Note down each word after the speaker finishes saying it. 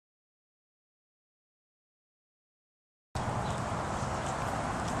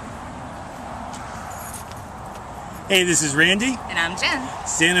Hey, this is Randy. And I'm Jen.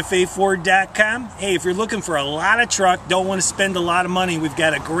 SantaFeFord.com. Hey, if you're looking for a lot of truck, don't want to spend a lot of money, we've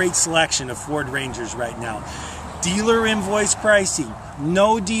got a great selection of Ford Rangers right now. Dealer invoice pricing,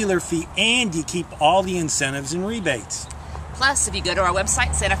 no dealer fee, and you keep all the incentives and rebates. Plus, if you go to our website,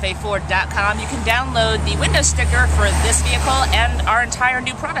 SantaFeFord.com, you can download the window sticker for this vehicle and our entire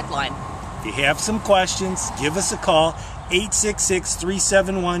new product line. If you have some questions, give us a call,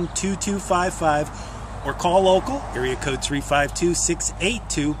 866-371-2255, or call local, area code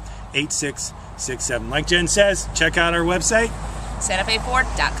 352-682-8667. Like Jen says, check out our website,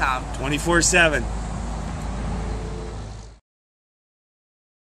 SantaFeFord.com. 24/7.